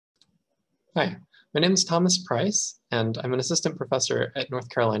Hi, my name is Thomas Price, and I'm an assistant professor at North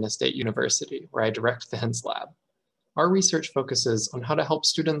Carolina State University, where I direct the HINTS lab. Our research focuses on how to help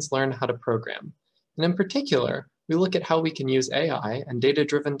students learn how to program. And in particular, we look at how we can use AI and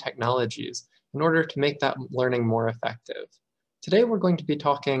data-driven technologies in order to make that learning more effective. Today, we're going to be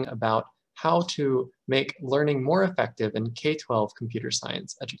talking about how to make learning more effective in K-12 computer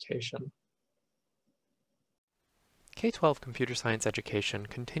science education. K-12 computer science education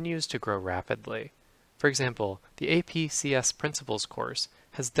continues to grow rapidly. For example, the APCS Principles course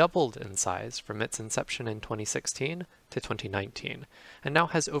has doubled in size from its inception in 2016 to 2019, and now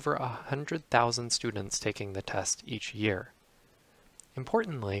has over 100,000 students taking the test each year.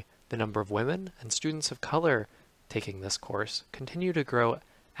 Importantly, the number of women and students of color taking this course continue to grow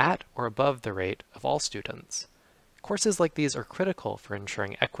at or above the rate of all students. Courses like these are critical for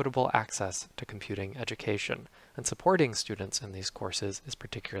ensuring equitable access to computing education, and supporting students in these courses is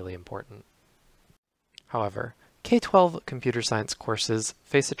particularly important. However, K-12 computer science courses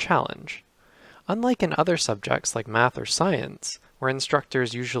face a challenge. Unlike in other subjects like math or science, where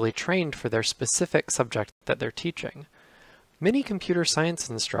instructors usually trained for their specific subject that they're teaching, many computer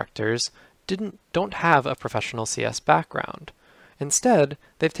science instructors don't have a professional CS background. Instead,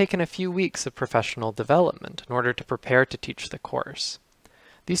 they've taken a few weeks of professional development in order to prepare to teach the course.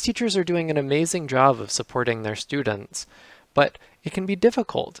 These teachers are doing an amazing job of supporting their students, but it can be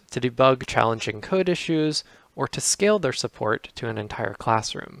difficult to debug challenging code issues or to scale their support to an entire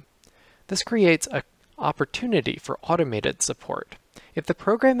classroom. This creates an opportunity for automated support. If the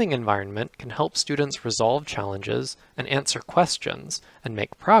programming environment can help students resolve challenges and answer questions and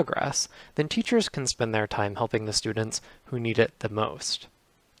make progress, then teachers can spend their time helping the students who need it the most.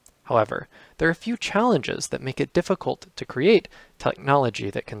 However, there are a few challenges that make it difficult to create technology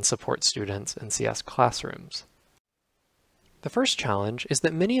that can support students in CS classrooms. The first challenge is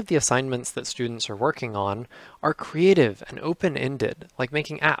that many of the assignments that students are working on are creative and open-ended, like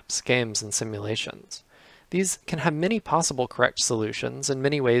making apps, games, and simulations. These can have many possible correct solutions and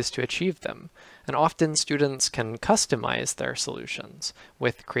many ways to achieve them, and often students can customize their solutions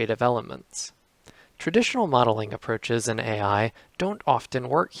with creative elements. Traditional modeling approaches in AI don't often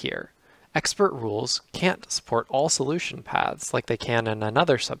work here. Expert rules can't support all solution paths like they can in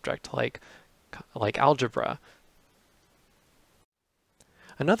another subject like algebra.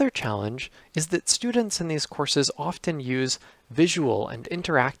 Another challenge is that students in these courses often use visual and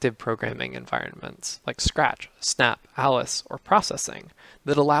interactive programming environments like Scratch, Snap, Alice, or Processing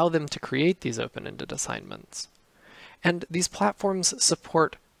that allow them to create these open-ended assignments. And these platforms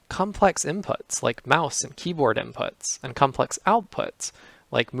support complex inputs like mouse and keyboard inputs, and complex outputs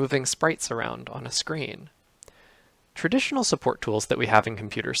like moving sprites around on a screen. Traditional support tools that we have in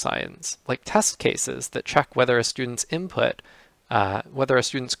computer science, like test cases that check whether a student's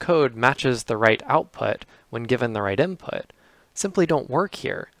code matches the right output when given the right input, simply don't work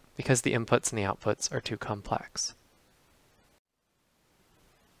here because the inputs and the outputs are too complex.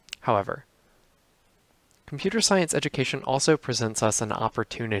 However, computer science education also presents us an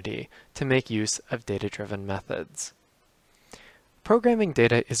opportunity to make use of data-driven methods. Programming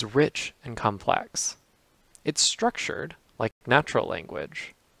data is rich and complex. It's structured like natural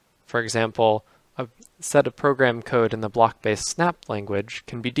language. For example, a set of program code in the block-based Snap language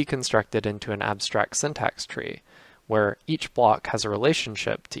can be deconstructed into an abstract syntax tree, where each block has a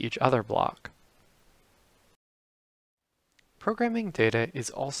relationship to each other block. Programming data is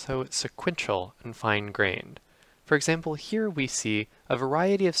also sequential and fine-grained. For example, here we see a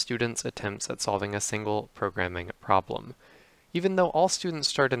variety of students' attempts at solving a single programming problem. Even though all students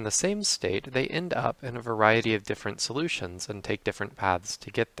start in the same state, they end up in a variety of different solutions and take different paths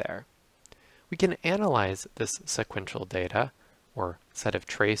to get there. We can analyze this sequential data, or set of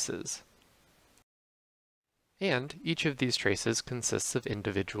traces. And each of these traces consists of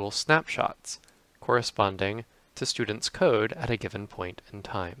individual snapshots, corresponding to students' code at a given point in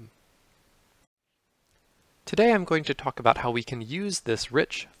time. Today I'm going to talk about how we can use this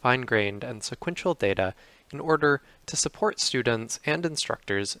rich, fine-grained, and sequential data in order to support students and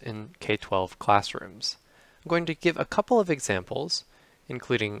instructors in K-12 classrooms. I'm going to give a couple of examples,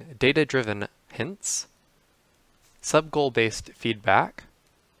 including data-driven hints, sub-goal-based feedback,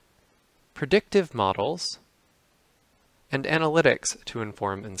 predictive models, and analytics to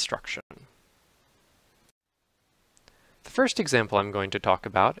inform instruction. The first example I'm going to talk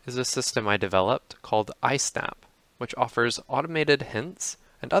about is a system I developed called iSnap, which offers automated hints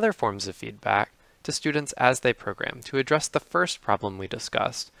and other forms of feedback to students as they program to address the first problem we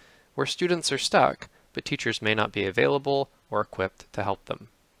discussed, where students are stuck, but teachers may not be available or equipped to help them.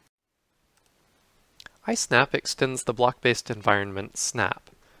 iSnap extends the block-based environment Snap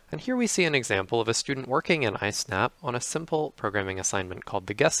And here we see an example of a student working in iSnap on a simple programming assignment called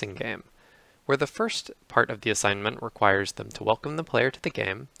the guessing game, where the first part of the assignment requires them to welcome the player to the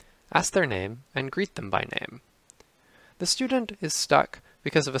game, ask their name, and greet them by name. The student is stuck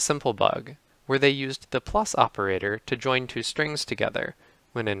because of a simple bug, where they used the plus operator to join two strings together,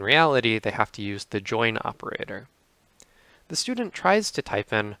 when in reality they have to use the join operator. The student tries to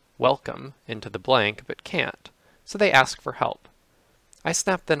type in welcome into the blank but can't, so they ask for help.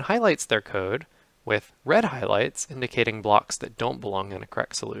 iSnap then highlights their code with red highlights indicating blocks that don't belong in a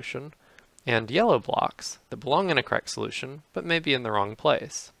correct solution, and yellow blocks that belong in a correct solution but may be in the wrong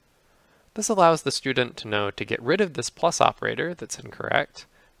place. This allows the student to know to get rid of this plus operator that's incorrect,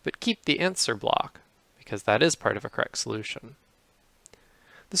 but keep the answer block, because that is part of a correct solution.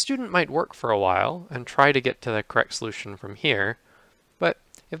 The student might work for a while and try to get to the correct solution from here, but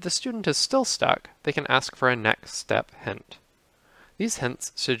if the student is still stuck, they can ask for a next step hint. These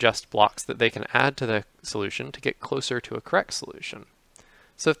hints suggest blocks that they can add to the solution to get closer to a correct solution.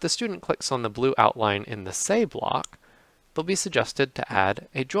 So if the student clicks on the blue outline in the say block, they'll be suggested to add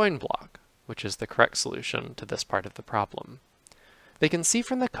a join block, which is the correct solution to this part of the problem. They can see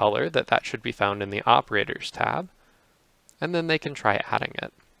from the color that that should be found in the Operators tab, and then they can try adding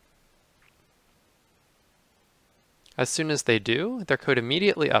it. As soon as they do, their code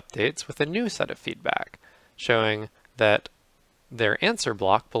immediately updates with a new set of feedback, showing that their answer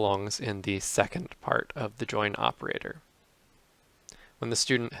block belongs in the second part of the join operator. When the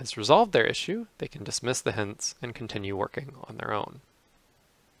student has resolved their issue, they can dismiss the hints and continue working on their own.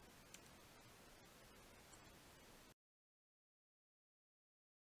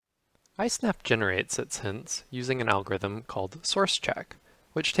 iSnap generates its hints using an algorithm called sourcecheck,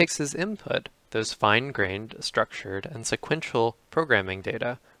 which takes as input those fine-grained, structured, and sequential programming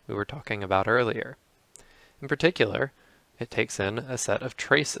data we were talking about earlier. In particular, it takes in a set of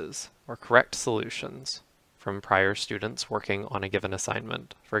traces, or correct solutions, from prior students working on a given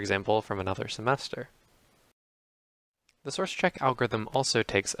assignment, for example, from another semester. The sourcecheck algorithm also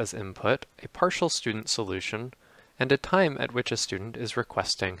takes as input a partial student solution and a time at which a student is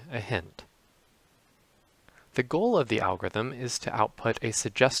requesting a hint. The goal of the algorithm is to output a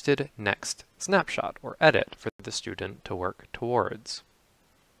suggested next snapshot or edit for the student to work towards.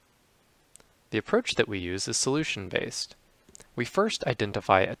 The approach that we use is solution-based. We first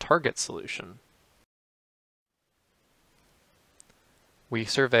identify a target solution. We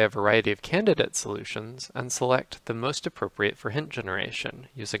survey a variety of candidate solutions and select the most appropriate for hint generation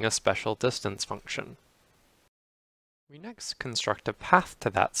using a special distance function. We next construct a path to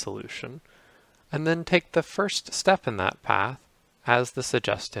that solution, and then take the first step in that path as the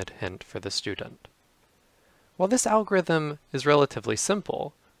suggested hint for the student. While this algorithm is relatively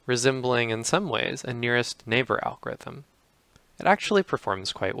simple, resembling in some ways a nearest neighbor algorithm, it actually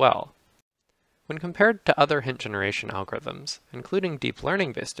performs quite well. When compared to other hint generation algorithms, including deep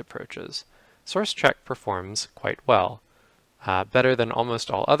learning-based approaches, sourcecheck performs quite well, better than almost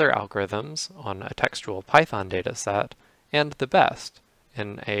all other algorithms on a textual Python dataset, and the best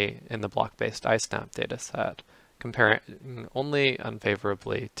in the block-based iSnap dataset, comparing only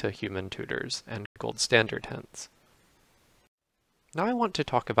unfavorably to human tutors and gold standard hints. Now I want to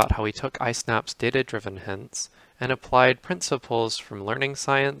talk about how we took iSnap's data-driven hints and applied principles from learning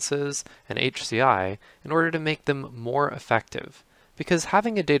sciences and HCI in order to make them more effective, because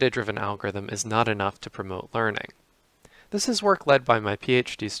having a data-driven algorithm is not enough to promote learning. This is work led by my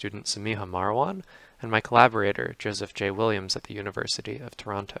PhD student Samiha Marwan and my collaborator Joseph J. Williams at the University of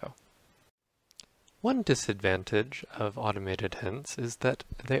Toronto. One disadvantage of automated hints is that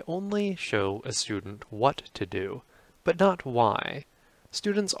they only show a student what to do, but not why.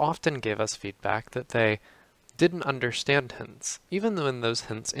 Students often gave us feedback that they didn't understand hints, even when those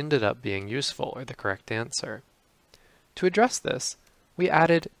hints ended up being useful or the correct answer. To address this, we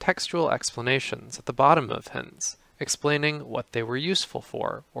added textual explanations at the bottom of hints, explaining what they were useful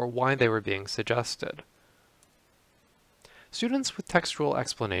for or why they were being suggested. Students with textual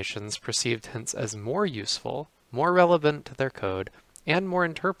explanations perceived hints as more useful, more relevant to their code, and more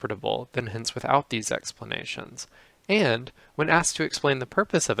interpretable than hints without these explanations. And, when asked to explain the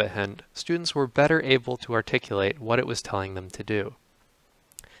purpose of a hint, students were better able to articulate what it was telling them to do.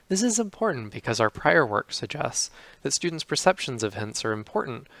 This is important because our prior work suggests that students' perceptions of hints are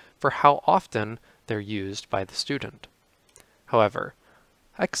important for how often they're used by the student. However,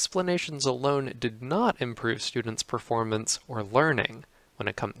 explanations alone did not improve students' performance or learning when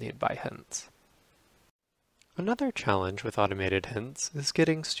accompanied by hints. Another challenge with automated hints is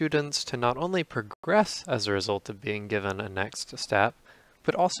getting students to not only progress as a result of being given a next step,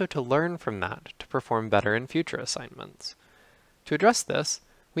 but also to learn from that to perform better in future assignments. To address this,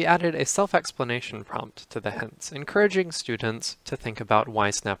 We added a self-explanation prompt to the hints, encouraging students to think about why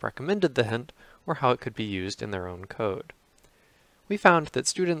Snap recommended the hint or how it could be used in their own code. We found that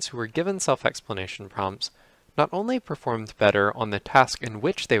students who were given self-explanation prompts not only performed better on the task in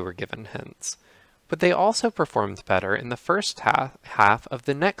which they were given hints, but they also performed better in the first half of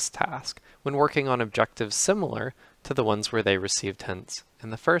the next task when working on objectives similar to the ones where they received hints in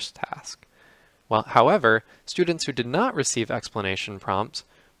the first task. Well, however, students who did not receive explanation prompts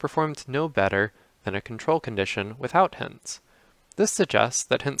performed no better than a control condition without hints. This suggests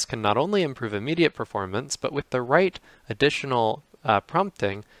that hints can not only improve immediate performance, but with the right additional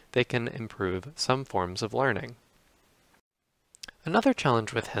prompting, they can improve some forms of learning. Another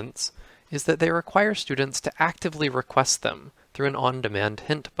challenge with hints is that they require students to actively request them through an on-demand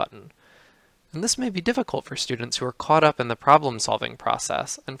hint button. And this may be difficult for students who are caught up in the problem-solving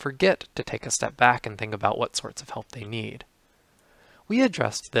process and forget to take a step back and think about what sorts of help they need. We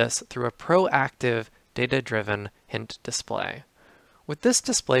addressed this through a proactive, data-driven hint display. With this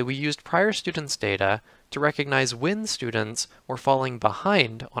display, we used prior students' data to recognize when students were falling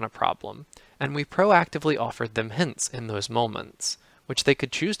behind on a problem, and we proactively offered them hints in those moments, which they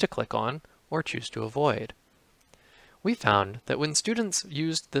could choose to click on or choose to avoid. We found that when students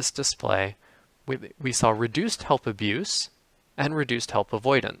used this display, we saw reduced help abuse and reduced help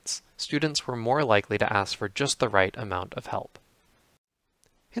avoidance. Students were more likely to ask for just the right amount of help.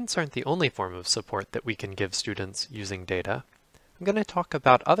 Hints aren't the only form of support that we can give students using data. I'm going to talk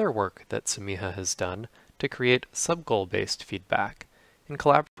about other work that Samiha has done to create sub-goal-based feedback in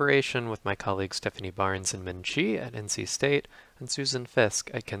collaboration with my colleagues Stephanie Barnes and Min Chi at NC State and Susan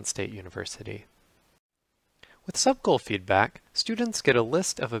Fisk at Kent State University. With sub-goal feedback, students get a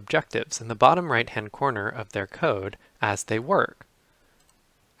list of objectives in the bottom right-hand corner of their code as they work.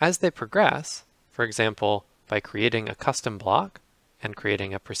 As they progress, for example, by creating a custom block and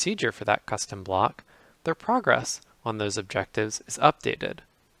creating a procedure for that custom block, their progress on those objectives is updated.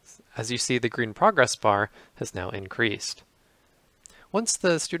 As you see, the green progress bar has now increased. Once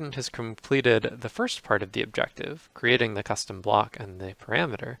the student has completed the first part of the objective, creating the custom block and the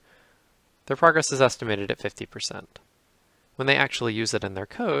parameter, their progress is estimated at 50%. When they actually use it in their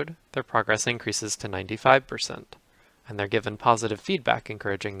code, their progress increases to 95%, and they're given positive feedback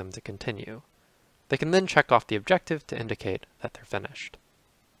encouraging them to continue. They can then check off the objective to indicate that they're finished.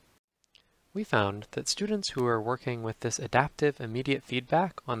 We found that students who are working with this adaptive immediate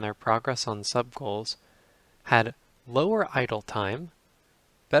feedback on their progress on sub-goals had lower idle time,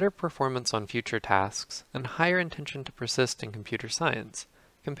 better performance on future tasks, and higher intention to persist in computer science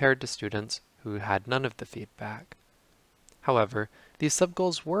compared to students who had none of the feedback. However, these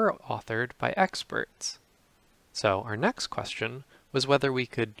sub-goals were authored by experts. So our next question was whether we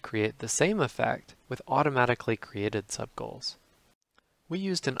could create the same effect with automatically created sub-goals. We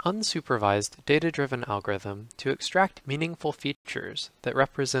used an unsupervised data-driven algorithm to extract meaningful features that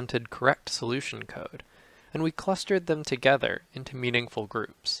represented correct solution code, and we clustered them together into meaningful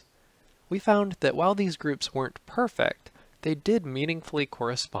groups. We found that while these groups weren't perfect, they did meaningfully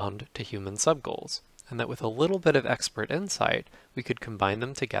correspond to human subgoals, and that with a little bit of expert insight, we could combine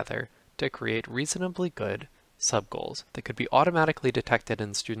them together to create reasonably good subgoals that could be automatically detected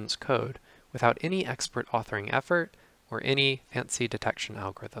in students' code without any expert authoring effort or any fancy detection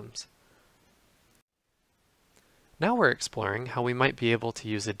algorithms. Now we're exploring how we might be able to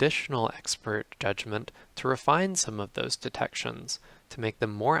use additional expert judgment to refine some of those detections to make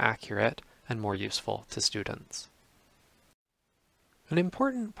them more accurate and more useful to students. An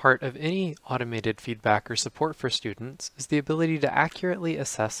important part of any automated feedback or support for students is the ability to accurately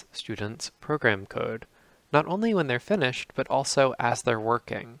assess students' program code, not only when they're finished, but also as they're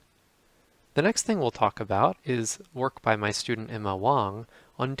working. The next thing we'll talk about is work by my student Emma Wong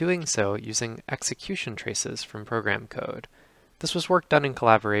on doing so using execution traces from program code. This was work done in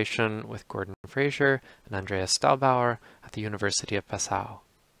collaboration with Gordon Fraser and Andreas Staubauer at the University of Passau.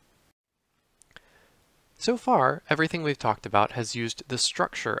 So far, everything we've talked about has used the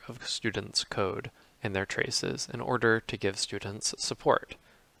structure of students' code in their traces in order to give students support,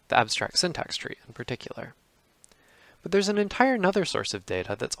 the abstract syntax tree in particular. But there's an entire another source of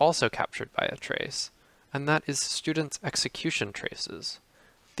data that's also captured by a trace, and that is students' execution traces,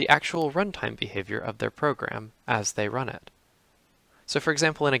 the actual runtime behavior of their program as they run it. So for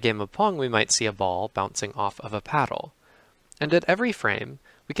example, in a game of Pong, we might see a ball bouncing off of a paddle, and at every frame,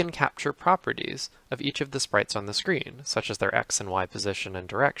 we can capture properties of each of the sprites on the screen, such as their X and Y position and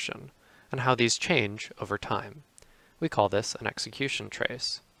direction, and how these change over time. We call this an execution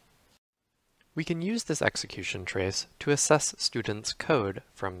trace. We can use this execution trace to assess students' code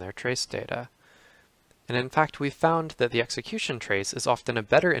from their trace data. And in fact, we found that the execution trace is often a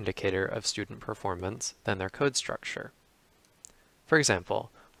better indicator of student performance than their code structure. For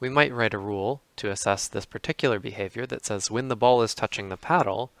example, we might write a rule to assess this particular behavior that says when the ball is touching the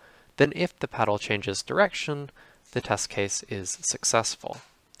paddle, then if the paddle changes direction, the test case is successful.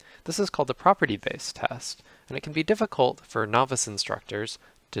 This is called a property-based test, and it can be difficult for novice instructors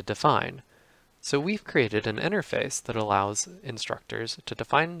to define. So we've created an interface that allows instructors to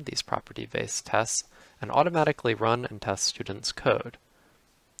define these property-based tests and automatically run and test students' code.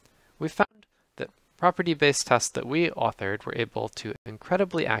 We found that property-based tests that we authored were able to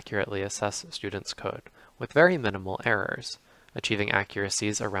incredibly accurately assess students' code with very minimal errors, achieving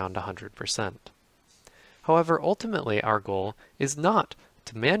accuracies around 100%. However, ultimately our goal is not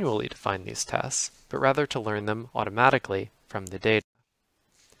to manually define these tests, but rather to learn them automatically from the data.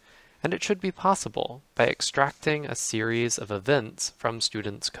 And it should be possible by extracting a series of events from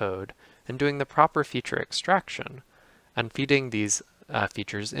students' code and doing the proper feature extraction and feeding these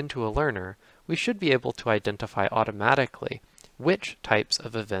features into a learner, we should be able to identify automatically which types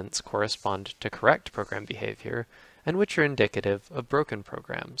of events correspond to correct program behavior and which are indicative of broken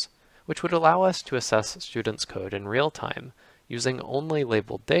programs, which would allow us to assess students' code in real time using only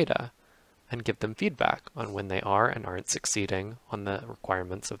labeled data and give them feedback on when they are and aren't succeeding on the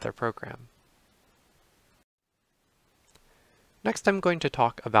requirements of their program. Next, I'm going to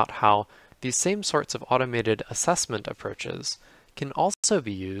talk about how these same sorts of automated assessment approaches can also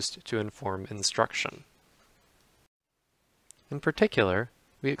be used to inform instruction. In particular,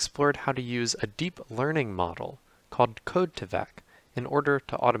 we explored how to use a deep learning model called Code2Vec in order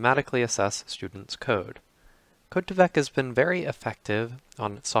to automatically assess students' code. Code2Vec has been very effective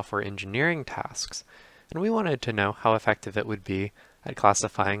on software engineering tasks, and we wanted to know how effective it would be at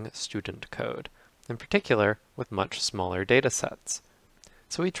classifying student code, in particular with much smaller data sets.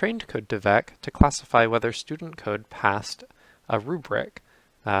 So we trained Code2Vec to classify whether student code passed a rubric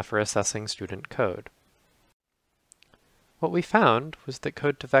for assessing student code. What we found was that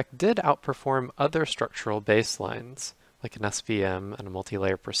Code2Vec did outperform other structural baselines, like an SVM and a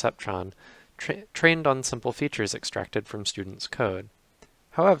multi-layer perceptron, trained on simple features extracted from students' code.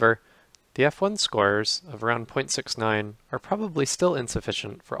 However, the F1 scores of around 0.69 are probably still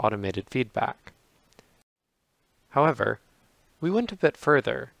insufficient for automated feedback. However, we went a bit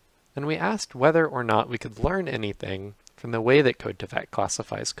further, and we asked whether or not we could learn anything from the way that Code2Vec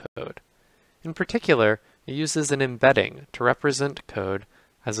classifies code. In particular, it uses an embedding to represent code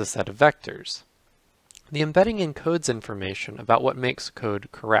as a set of vectors. The embedding encodes information about what makes code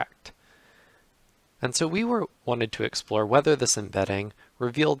correct. And so we wanted to explore whether this embedding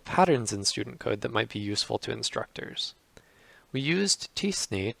revealed patterns in student code that might be useful to instructors. We used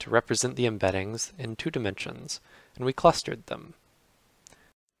tsne to represent the embeddings in 2 dimensions, and we clustered them.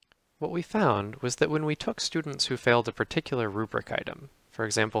 What we found was that when we took students who failed a particular rubric item, for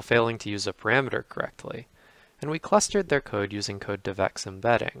example failing to use a parameter correctly, and we clustered their code using Code2Vec's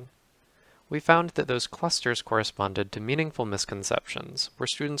embedding, we found that those clusters corresponded to meaningful misconceptions where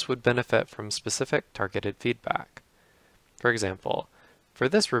students would benefit from specific targeted feedback. For example, for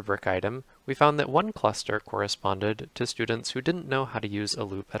this rubric item, we found that one cluster corresponded to students who didn't know how to use a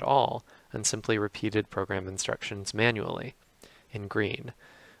loop at all and simply repeated program instructions manually, in green.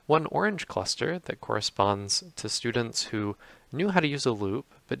 One orange cluster that corresponds to students who knew how to use a loop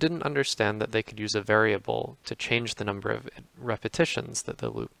but didn't understand that they could use a variable to change the number of repetitions that the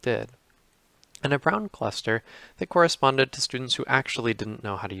loop did. And a brown cluster that corresponded to students who actually didn't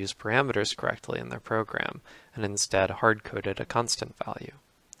know how to use parameters correctly in their program, and instead hard-coded a constant value.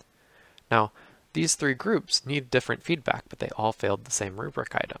 Now, these 3 groups need different feedback, but they all failed the same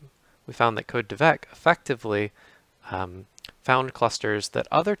rubric item. We found that Code2Vec effectively found clusters that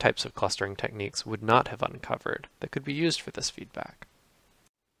other types of clustering techniques would not have uncovered that could be used for this feedback.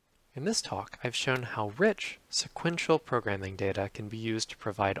 In this talk, I've shown how rich sequential programming data can be used to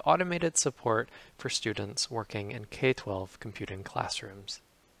provide automated support for students working in K-12 computing classrooms.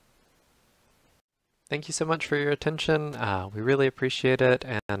 Thank you so much for your attention. We really appreciate it,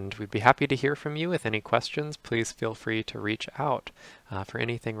 and we'd be happy to hear from you. With any questions, please feel free to reach out for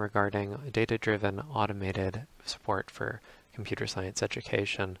anything regarding data-driven automated support for computer science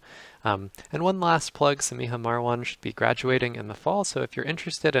education. And one last plug, Samiha Marwan should be graduating in the fall, so if you're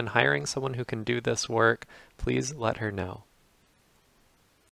interested in hiring someone who can do this work, please let her know.